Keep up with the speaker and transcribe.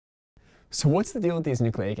So what's the deal with these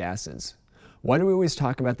nucleic acids? Why do we always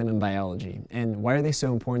talk about them in biology, and why are they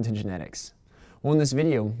so important to genetics? Well, in this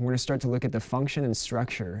video, we're going to start to look at the function and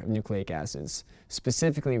structure of nucleic acids,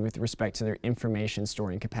 specifically with respect to their information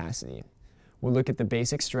storing capacity. We'll look at the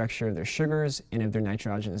basic structure of their sugars and of their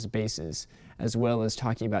nitrogenous bases, as well as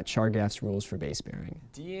talking about Chargaff's rules for base pairing.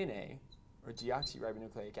 DNA, or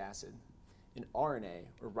deoxyribonucleic acid, and RNA,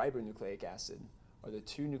 or ribonucleic acid, are the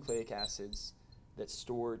two nucleic acids that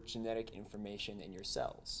store genetic information in your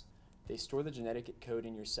cells. They store the genetic code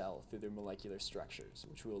in your cell through their molecular structures,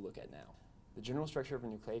 which we will look at now. The general structure of a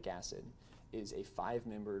nucleic acid is a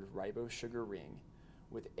 5-membered ribose sugar ring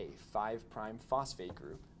with a 5' phosphate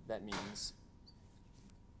group. That means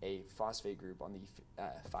a phosphate group on the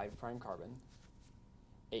 5' carbon,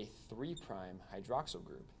 a 3' hydroxyl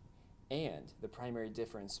group, and the primary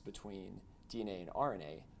difference between DNA and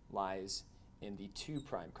RNA lies in the 2'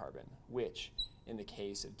 carbon, which in the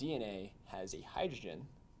case of DNA has a hydrogen,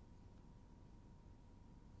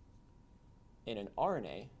 and an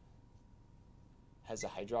RNA has a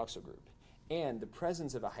hydroxyl group. And the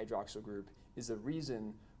presence of a hydroxyl group is the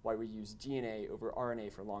reason why we use DNA over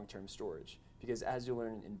RNA for long-term storage. Because as you'll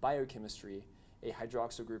learn in biochemistry, a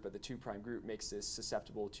hydroxyl group at the 2' group makes this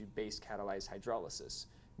susceptible to base-catalyzed hydrolysis,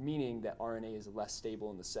 meaning that RNA is less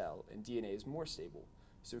stable in the cell and DNA is more stable,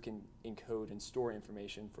 so it can encode and store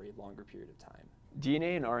information for a longer period of time.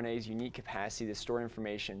 DNA and RNA's unique capacity to store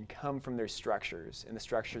information come from their structures and the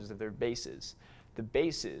structures of their bases. The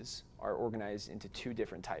bases are organized into two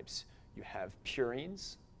different types. You have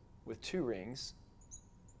purines with 2 rings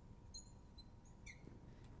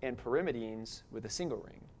and pyrimidines with a single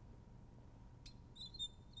ring.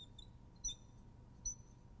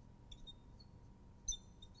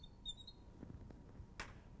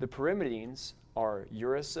 The pyrimidines are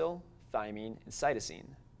uracil, thymine, and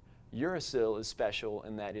cytosine. Uracil is special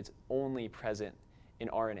in that it's only present in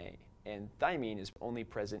RNA, and thymine is only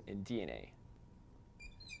present in DNA.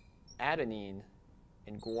 Adenine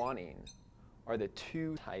and guanine are the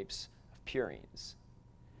two types of purines.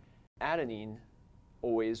 Adenine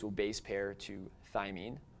always will base pair to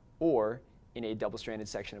thymine, or in a double-stranded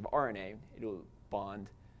section of RNA, it will bond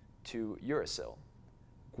to uracil.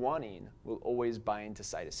 Guanine will always bind to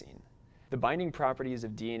cytosine. The binding properties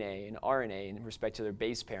of DNA and RNA in respect to their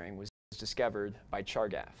base pairing was discovered by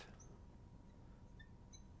Chargaff.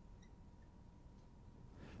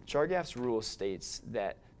 Chargaff's rule states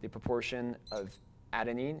that the proportion of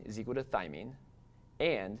adenine is equal to thymine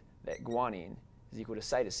and that guanine is equal to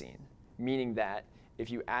cytosine, meaning that if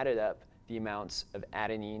you added up the amounts of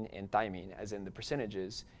adenine and thymine, as in the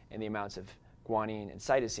percentages, and the amounts of guanine and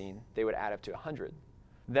cytosine, they would add up to 100.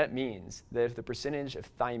 That means that if the percentage of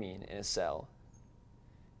thymine in a cell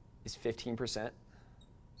is 15%,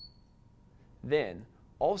 then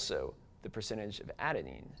also the percentage of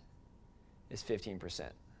adenine is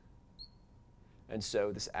 15%. And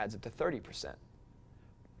so this adds up to 30%.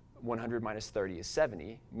 100 minus 30 is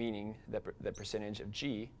 70, meaning that the percentage of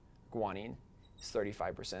G, guanine, is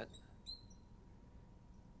 35%,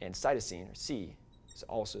 and cytosine, or C, is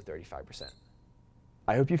also 35%.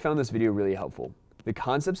 I hope you found this video really helpful. The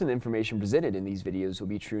concepts and information presented in these videos will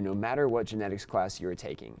be true no matter what genetics class you are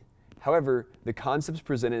taking. However, the concepts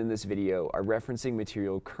presented in this video are referencing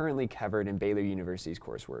material currently covered in Baylor University's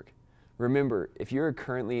coursework. Remember, if you are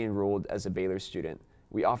currently enrolled as a Baylor student,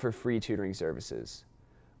 we offer free tutoring services.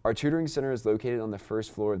 Our tutoring center is located on the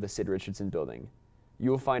first floor of the Sid Richardson building. You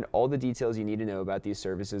will find all the details you need to know about these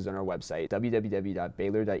services on our website,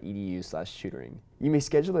 www.baylor.edu/tutoring. You may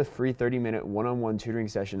schedule a free 30-minute one-on-one tutoring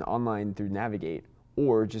session online through Navigate,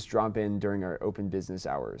 or just drop in during our open business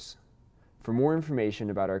hours. For more information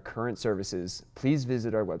about our current services, please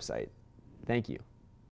visit our website. Thank you.